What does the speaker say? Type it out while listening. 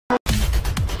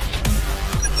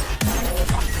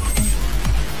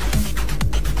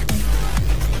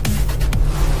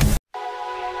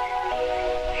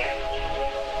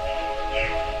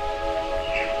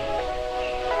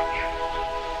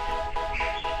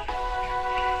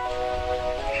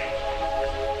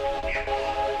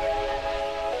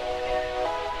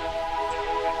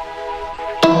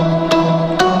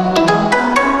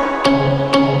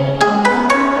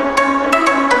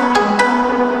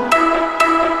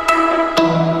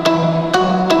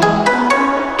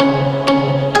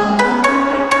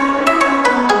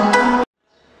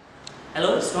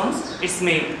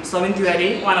Sobin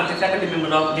Tiwari, one of the faculty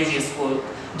member of DG School.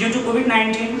 Due to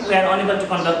COVID-19, we are unable to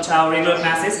conduct our regular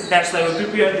classes. That's why we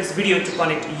prepared this video to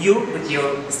connect you with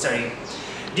your study.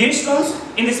 Dear students,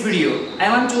 in this video, I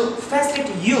want to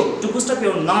facilitate you to boost up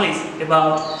your knowledge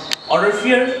about order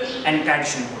fear and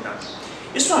tradition product.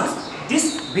 Students,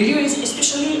 this video is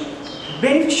especially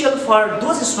beneficial for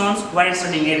those students who are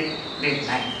studying in grade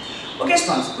 9. Okay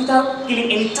students, without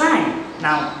killing any time,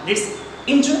 now let's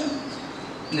enter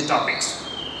the topics.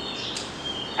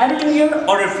 I have written here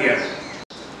order fear.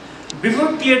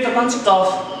 Before clear the concept of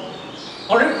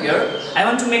order fear, I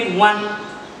want to make one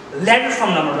ladder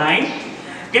from number 9.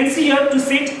 You can see here to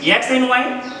set x and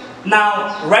y.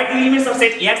 Now write the elements of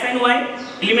set x and y.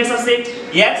 Elements of set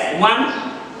x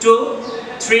 1, 2,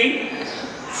 3,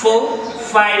 4,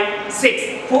 5,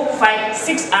 6. 4, 5,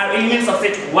 6 are elements of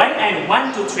set y and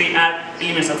 1, 2, 3 are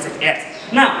elements of set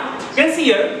x. Now you can see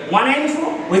here 1 and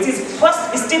 4, which is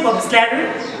first step of this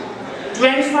ladder, 2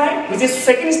 and 5, which is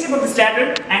second step of this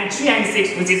ladder, and 3 and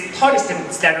 6, which is third step of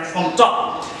this ladder from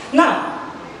top.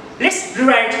 Now let's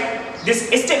rewrite this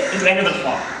step into another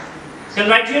form. You can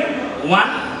write here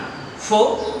 1,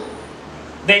 4,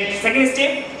 then second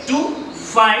step 2,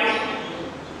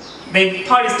 5, then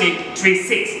third step 3,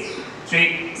 6,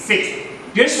 3, 6.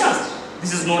 Dear students,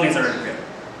 this is known as order fear.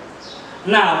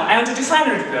 Now I want to define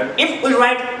order fear. If we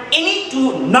write any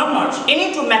two numbers,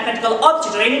 any two mathematical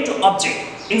object or any two object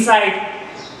inside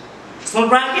small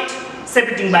bracket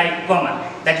separating by comma,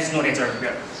 that is known as order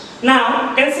fear.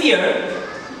 Now you can see here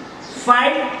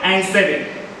 5 and 7.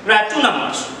 There are two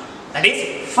numbers, that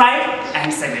is 5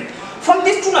 and 7. From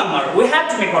these two numbers, we have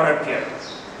to make order fear.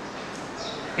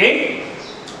 Okay?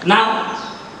 Now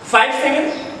 5,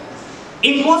 7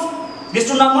 enclose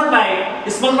these two numbers by a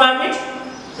small bracket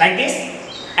like this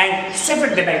and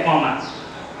separate them by comma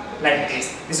like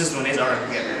this. This is known as order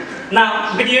fear.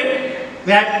 Now here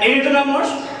we have any two numbers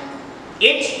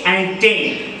 8 and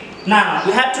 10. Now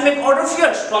we have to make order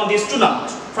fears from these two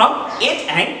numbers, from 8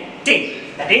 and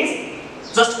 10. That is,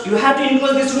 just you have to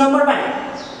enclose these two numbers by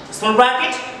small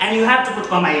bracket and you have to put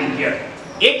comma in here.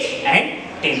 8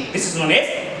 and 10. This is known as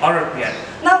order fear.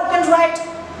 Now you can write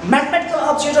mathematical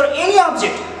object or any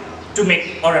object to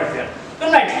make order fear. You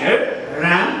can write here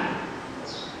Ram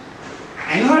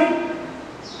and Hari.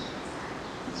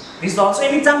 This is also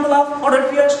an example of order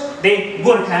fears. Then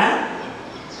Gorkha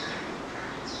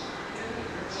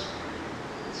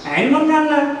and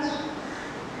Mangana.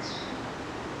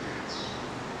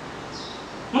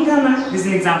 This is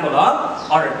an example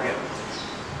of order fear.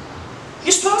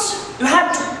 Students, you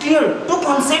have to clear two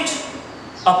concepts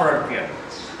of order fear.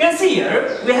 You can see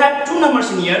here we have two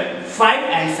numbers in here 5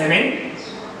 and 7.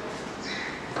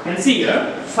 You can see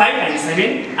here 5 and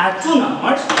 7 are two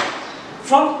numbers.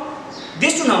 From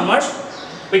these two numbers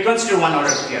we consider one order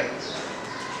fear.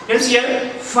 You can see here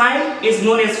 5 is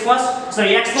known as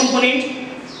x component.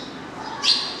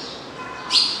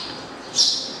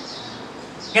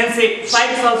 You can say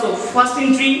 5 is also first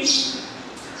entry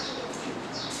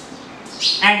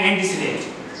and antecedent.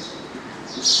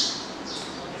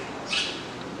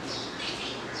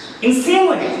 In same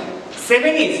way,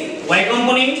 7 is y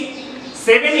component,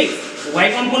 7 is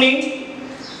y component.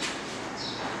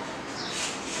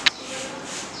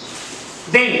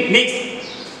 Then next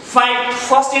 5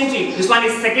 first entry, this one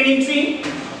is second entry.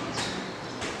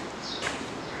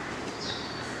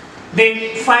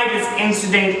 Then 5 is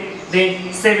antecedent.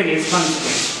 Then 7 is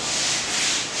consequent.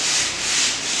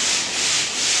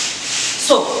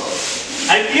 So,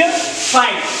 I clear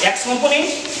 5 x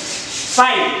component,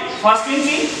 5 first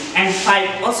entry, and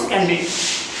 5 also can be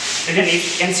written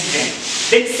as antecedent.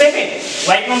 Then 7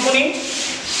 y component,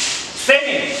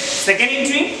 7 second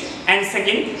entry, and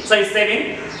 7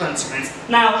 consequence.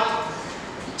 Now,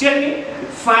 tell me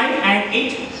 5 and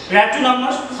 8. There are two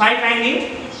numbers 5 and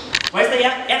 8. What is the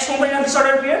x component of this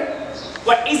order fear?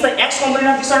 What is the x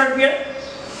component of this order fear?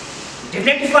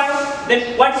 Definitely 5.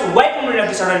 Then what is the y component of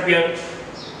this order fear?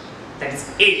 That is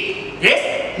 8.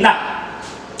 Yes? Now,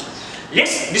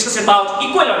 let's discuss about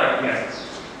equal order fear.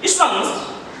 Students,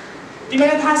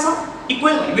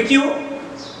 equal with you.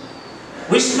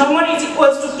 Which number is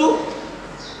equals to 2?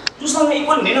 2 सँग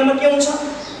equal हुने number के हुन्छ?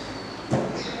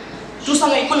 2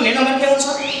 सँग equal हुने number के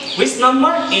हुन्छ? Which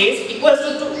number is equals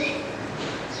to 2?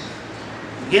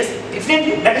 Yes,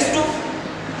 definitely that is 2.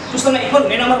 2 सँग equal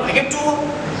हुने number भनेको 2.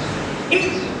 In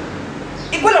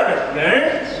equal order pair,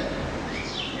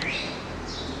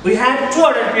 we have two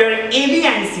order pair AB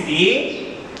and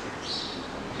CD.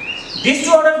 These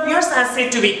two order pairs are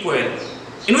said to be equal.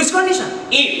 In which condition?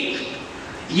 If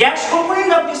x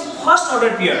component of this first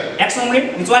order pair, x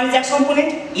component, which one is x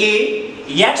component? A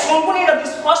X component of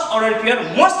this first order pair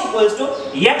must equals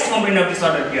to X component of this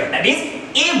order pair. That is,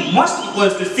 A must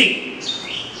equals to C.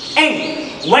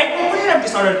 And Y component of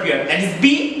this order pair, that is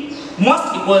B,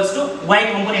 must equals to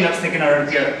Y component of second order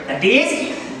pair. That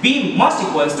is, B must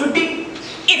equals to D.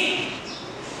 If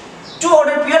two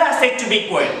order pairs are said to be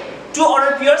equal,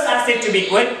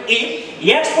 if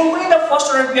X component of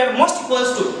first order pair must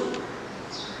equals to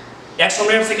X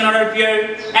component of second order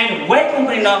pair and Y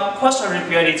component of first order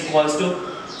pair is equals to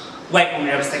Y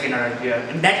component of second order pair.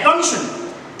 In that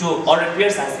condition, two order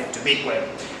pairs are said to be equal.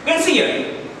 You can see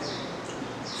here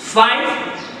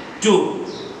 5, 2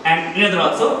 and another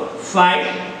also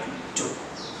 5, 2.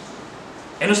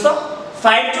 Understand?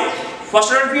 5, 2,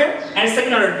 first order pair and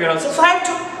second order pair also 5,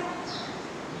 2.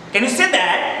 Can you say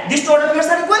that these two order pairs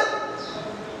are equal?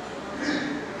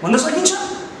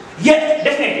 Yes,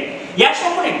 definitely. X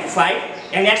component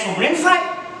 5 and X component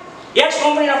 5. X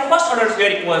component of first order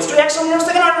pair equals to X component of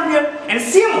second order pair. And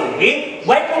similarly,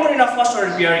 Y component of first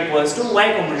order pair equals to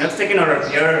Y component of second order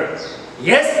pair.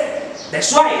 Yes,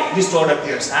 that's why these two order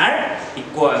pairs are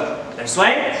equal.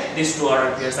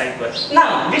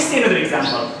 Now, let's see another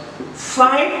example.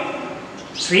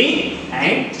 5, 3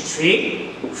 and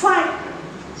 3, 5.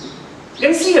 You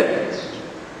can see here,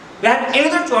 we have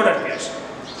another two order pairs.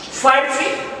 5, 3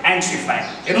 and 3,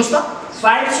 5. You know,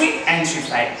 5, 3 and 3,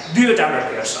 5. Do you order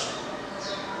pairs?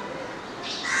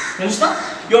 You understand?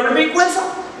 You order pair equals.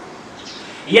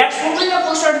 X component of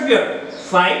first order pair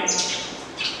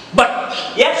 5, but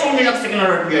X component of second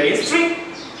order pair is 3.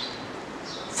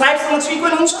 5 and 3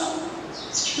 equal also?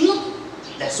 No.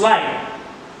 That's why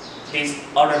these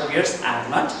order pairs are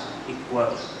not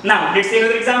equal. Now, let's see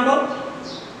another example.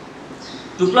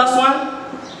 2 plus 1,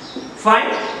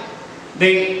 5,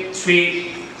 then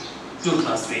 3, 2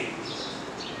 plus 3.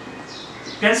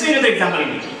 Can see another example in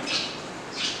it.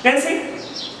 Can see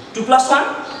 2 plus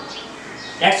 1,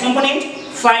 X component,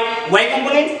 5, Y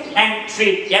component, and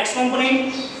 3, X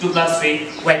component, 2 plus 3,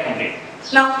 Y component.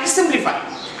 Now, let's simplify.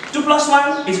 2 plus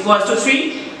 1 is equals to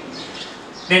 3,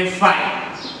 then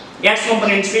 5, X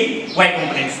component 3, Y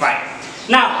component 5.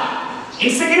 Now, in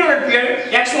second order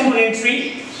pair, X component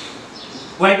 3,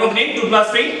 Y component 2 plus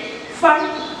 3,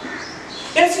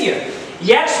 5. Yes, here.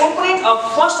 X component of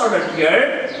first order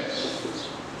pair,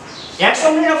 X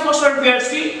component of first order pair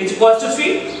 3 is equals to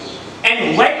 3,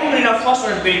 and Y component of first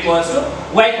order pair equals to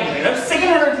Y component of second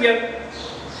order pair.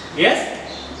 Yes?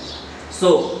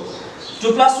 So,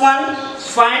 2 plus 1,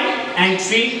 5, and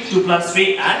 3, 2 plus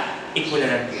 3 are equal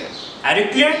order pairs. Are you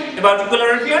clear about equal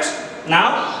order pairs?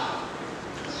 Now,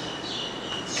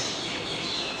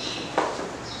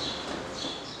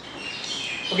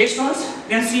 okay, students, you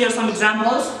can see here some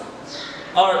examples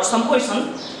or some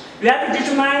questions. You have to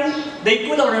determine the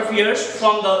equal order pairs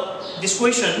from this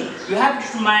question. You have to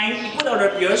determine equal order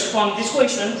pairs from this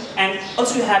question, and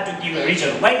also you have to give a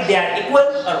reason why they are equal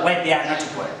or why they are not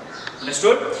equal.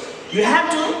 Understood? You have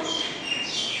to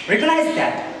recognize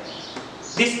that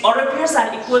these order pairs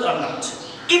are equal or not.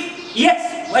 If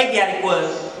yes, why they are equal,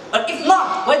 or if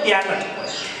not, why they are not equal.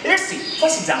 Let's see.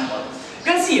 First example. You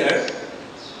can see here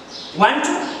 1,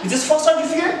 2, which is first order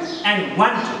pair, and 1,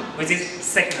 2, which is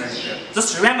second order pair.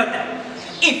 Just remember that.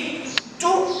 If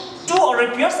two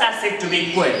order pairs are said to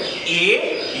be equal,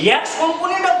 X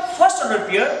component of first order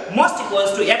pair must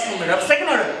equals to X component of second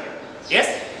order pair.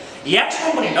 Yes? X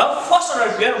component of first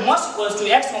order pair must equals to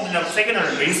X component of second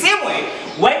order pair. In the same way,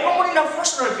 Y component of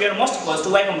first order pair must equals to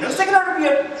Y component of second order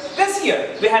pair. Because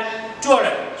here we have two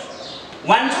order pairs,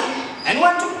 1, 2, and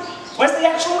 1, 2. What's the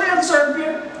X component of this order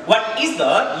pair? What is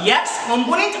the X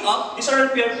component of this order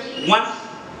pair? 1.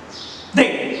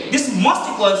 Then this must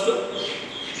equals to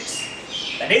this.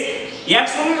 That is,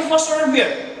 X component of first order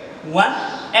pair 1,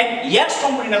 and X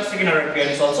component of second order pair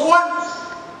is also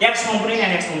 1. X component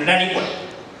and X component are equal.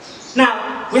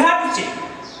 Now we have to check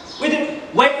whether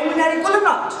Y component are equal or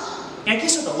not. In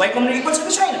case of the Y component equals to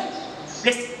China.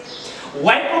 Let's see.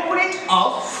 Y component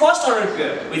of first order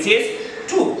pair, which is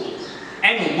 2.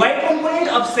 And Y component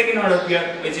of second order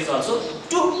pair, which is also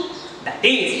 2. That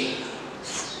is,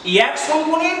 X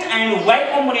component and Y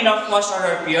component of first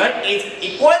order pair is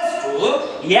equals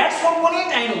to X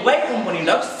component and Y component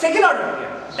of second order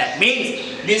pair. That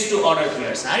means these two order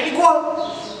pairs are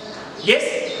equal.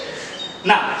 Yes?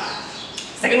 Now,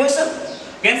 second question.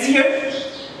 You can see here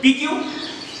PQ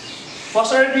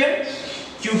first order pair,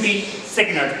 QP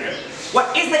second order pair.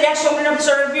 What is the X component of this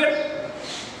order pair?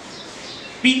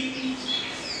 P.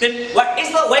 Then what is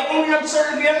the Y component of this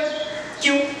order pair?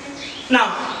 Q. Now,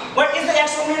 what is the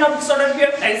X component of this order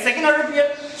pair? That is second order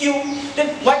pair, Q. Then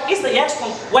what is the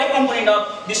Y component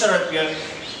of this order pair?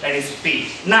 That is P.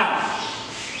 Now,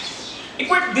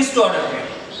 equate these two order pair.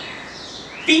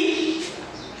 P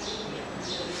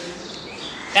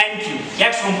and Q,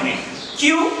 X component.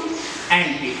 Q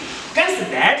and P. Consider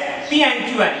that P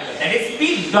and Q are equal. That is,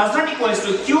 P does not equals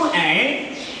to Q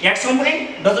and X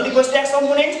component doesn't equals to X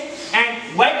component,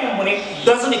 and Y component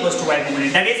doesn't equals to Y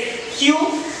component. That is, Q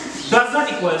does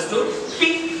not equals to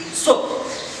P. So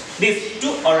these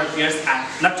two order pairs are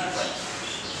not equal.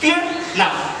 Clear?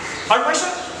 Now, our question.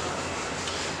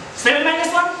 7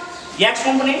 minus 1, X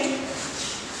component.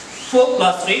 4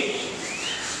 plus 3.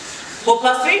 4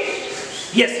 plus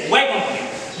 3, yes, Y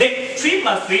component. Then 3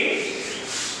 plus 3,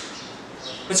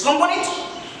 which component?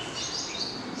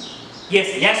 Yes,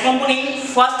 X component.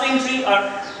 First and 3 are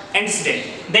antecedent.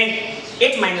 Then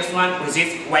 8 minus 1, which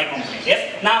is Y component.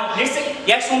 Yes. Now let's say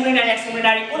X component and X component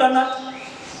are equal or not?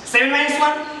 7 minus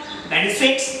 1, that is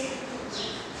 6.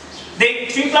 Then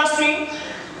 3 plus 3,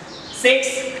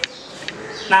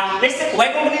 6. Now let's say Y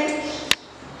component.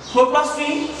 4 plus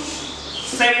 3,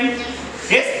 7.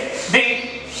 Yes. Then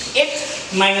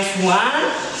 8 minus 1,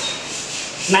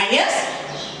 9. Yes?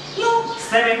 No,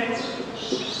 7.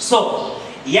 So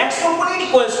X component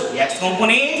equals to X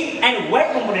component and Y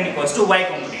component equals to Y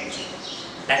component.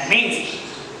 That means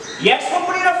X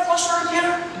component of first order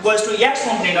pair equals to X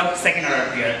component of second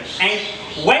order pair, and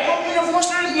Y component of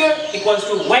first order pair equals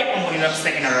to Y component of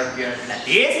second order pair. That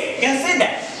is, you can say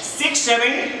that 6,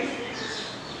 7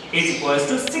 is equals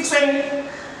to 6, 7.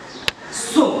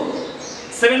 So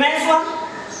 7 minus 1,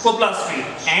 4 plus 3,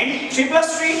 and 3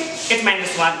 plus 3, 8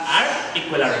 minus 1 are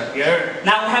equal order pair.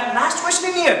 Now we have last question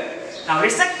in here. Now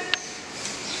let's check.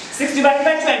 6 divided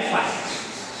by 2 and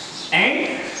 5,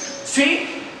 and 3,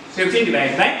 15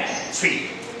 divided by 3.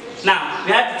 Now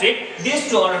we have to take these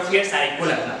two order pairs are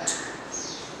equal or not.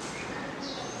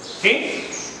 Okay,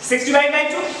 6 divided by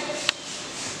 2,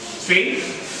 3,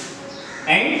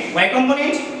 and Y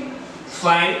component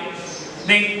 5.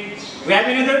 Then we have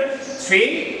another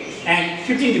 3, and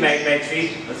 15 divided by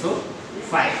 3 also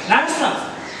 5. Now it's not.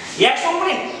 X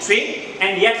component 3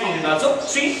 and X component also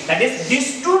 3. That is,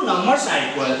 these two numbers are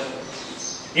equal.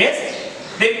 Yes.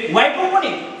 Then Y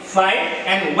component 5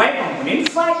 and Y component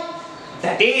 5.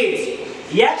 That is,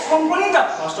 X component of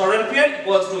first order pair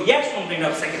equals to X component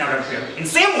of second order pair. In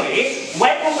same way,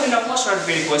 Y component of first order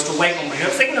pair equals to Y component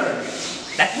of second order pair.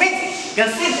 That means, you can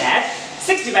see that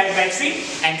 6 divided by 3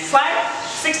 and 5,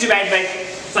 6 divided by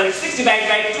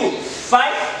 2,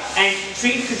 5, and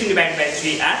 3, 15 divided by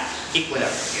 3 are equal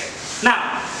order pair.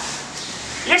 Now,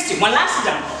 let's see one last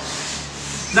example.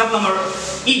 Example number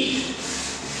E.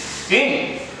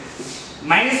 Okay,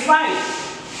 minus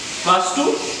 5 plus 2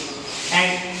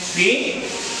 and 3.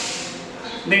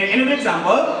 Then another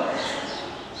example,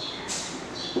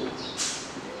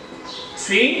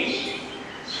 3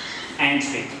 and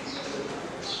 3.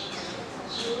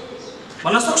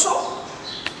 Mana सक्छौ?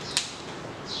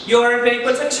 यो order pair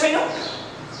equal छ छैन?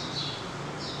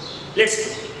 Let's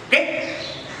see. Okay.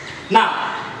 Now,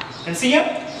 you can see here,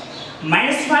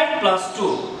 minus 5 plus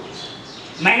 2.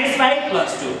 Minus 5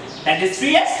 plus 2. That is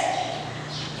 3s?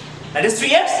 That is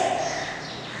 3s?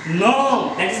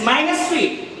 No, that is minus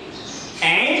 3.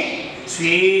 And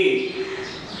 3.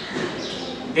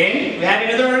 Then we have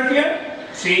another order pair,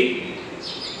 3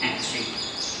 and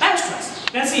 3. Now let's try.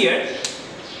 You can see here,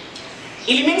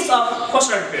 elements of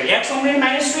first order pair, X component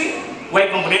minus 3, Y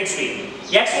component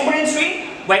 3. X component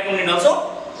 3, Y component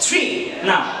also 3.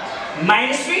 Now,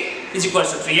 minus 3 is equal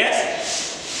to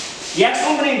 3s. X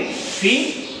component 3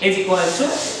 is equal to,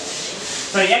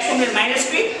 X component minus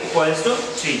 3 equals to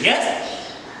 3, yes?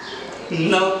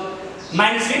 No,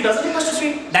 minus 3 doesn't equal to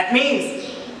 3. That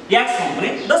means X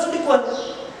component doesn't equal.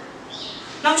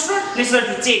 Now let's try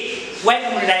to check Y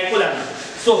component are equal or not.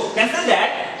 So consider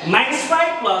that minus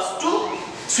 5 plus 2,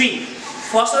 3.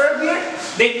 First order pair,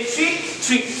 then 3,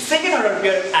 3. Second order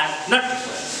pair are not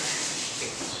equal.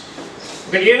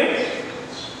 Okay, here,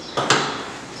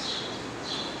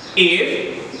 if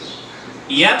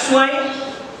xy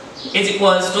is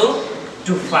equals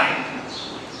to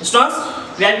 5. Students,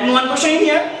 we have one question in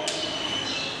here.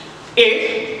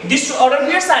 If these two order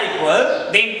pairs are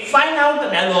equal, then find out the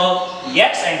value of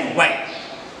x and y.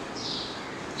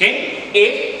 Okay,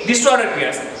 if these two order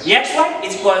pairs, xy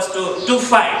is equals to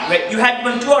 5, where you have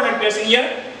given two order pairs in here,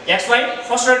 xy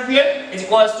first order pair is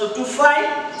equals to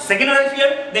 5, second order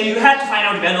pair, then you have to find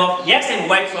out the value of x and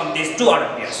y from these two order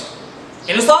pairs.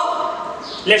 Can you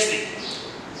solve? Let's see.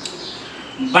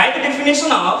 By the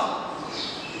definition of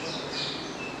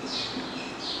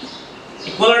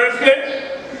equal order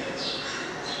pair,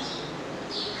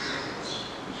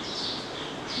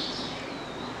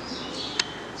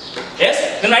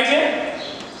 yes, then right here,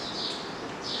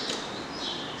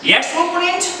 X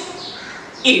component,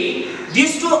 if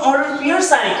these two ordered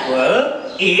pairs are equal,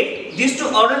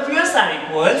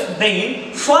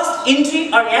 then first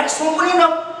entry or X component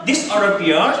of this ordered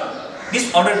pair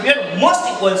must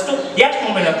equals to X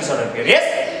component of this ordered pair. Yes?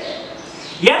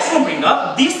 X component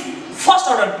of this first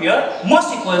ordered pair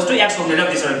must equals to X component of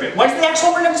this ordered pair. What is the X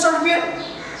component of this ordered pair?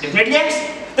 Definitely X.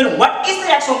 Then what is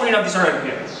the X component of this ordered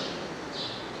pair?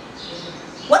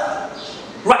 What?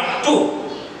 Right, 2.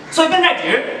 So you can write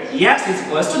here X is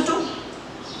equals to 2.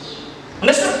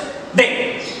 Understood?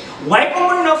 Then Y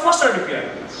component of first order pair,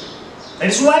 that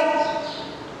is Y,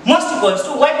 must equals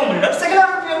to Y component of second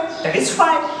order pair, that is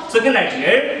 5. So you can write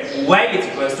here Y is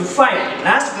equals to 5.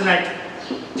 Last you can write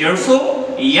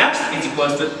therefore X is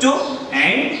equals to 2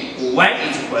 and Y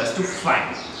is equals to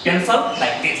 5. Cancel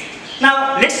like this.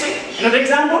 Now let's see another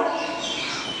example.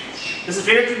 This is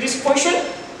related to this question.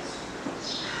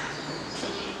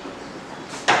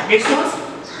 Next one.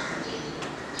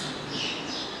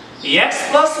 X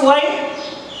plus Y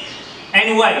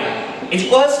and Y is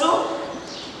equals to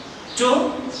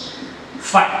 2,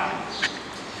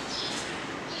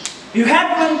 5. You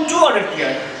have given two ordered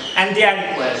pair and they are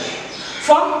equal.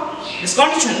 From this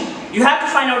condition, you have to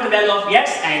find out the value of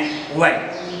X and Y.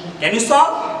 Can you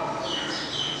solve?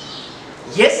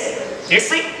 Yes? Let's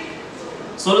see.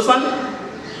 Solution.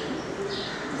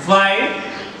 Find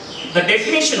the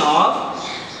definition of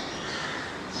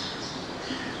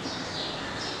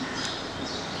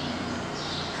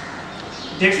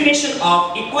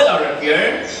equal order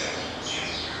pair.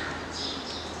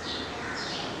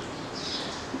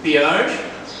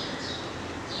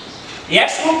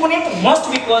 X component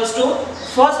must be equals to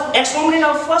X component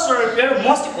of first order pair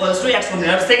must equals to X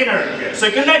component of second order pair. So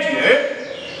you can write here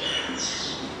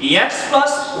X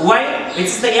plus Y, which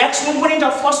is the X component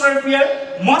of first order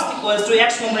pair, must equals to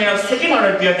X component of second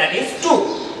order pair, that is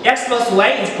 2. X plus Y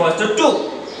is equals to 2.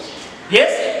 Yes?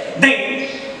 Then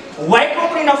Y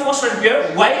component of first order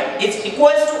pair, Y is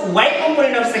equals to Y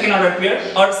component of second order pair,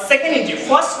 or second entry of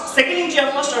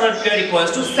first order pair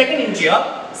equals to second entry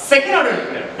of second order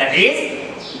pair, that is,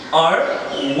 or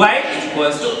Y is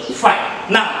equals to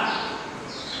 5. Now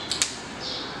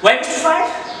Y equals to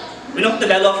 5, we know the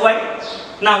value of Y.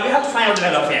 Now we have to find out the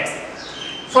value of X.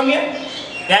 From here,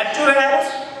 we have two variables,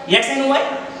 X and Y.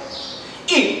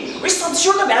 If we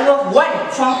substitute the value of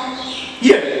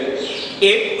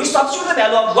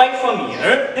Y from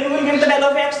here, then we will get the value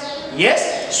of X.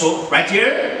 Yes? So right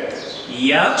here,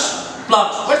 X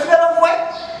plus, what's the value of Y?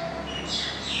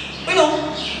 We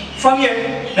know. From here,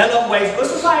 value of Y is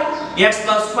equals to 5. X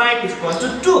plus 5 is equals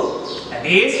to 2. That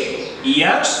is,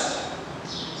 X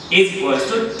is equals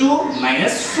to 2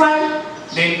 minus 5.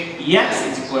 Then X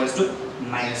is equals to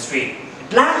minus 3.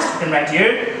 At last, you can write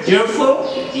here, therefore,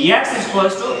 X is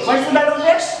equals to, what is the value of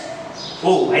X?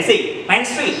 Oh, I say,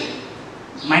 minus 3.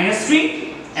 Minus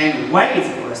 3 and Y is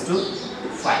equals to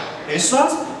 5. The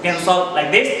response can solve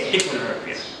like this, equal order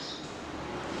pair.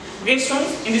 Okay,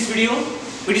 students, in this video,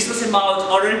 we discussed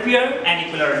about ordered pair and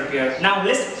equal ordered pair. Now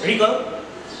let's recall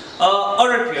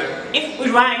ordered pair. If we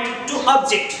write two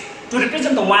objects to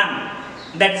represent the one,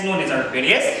 that is known as ordered pair.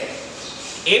 Yes?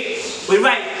 If we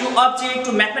write two objects,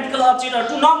 two mathematical object or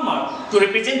two number to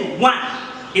represent one,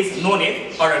 is known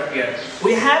as ordered pair.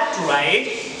 We have to write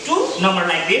two number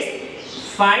like this,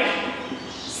 5,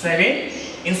 7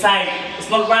 inside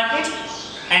small bracket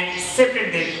and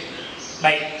separate them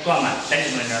by comma. That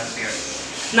is known as ordered pair.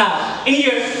 Now in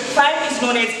here, 5 is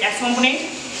known as X component,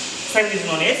 7 is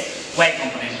known as Y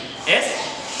component. Yes.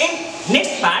 In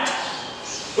next part,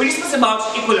 we discuss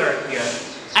about equal ordered pair.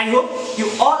 I hope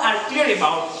you all are clear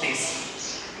about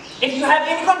this. If you have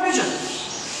any confusion,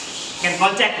 you can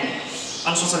contact me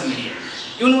on social media.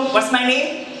 You know what's my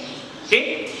name?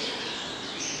 Okay?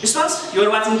 Students, you are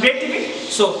watching Great TV.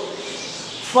 So,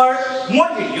 for more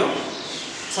video,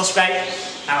 subscribe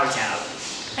our channel.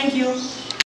 Thank you.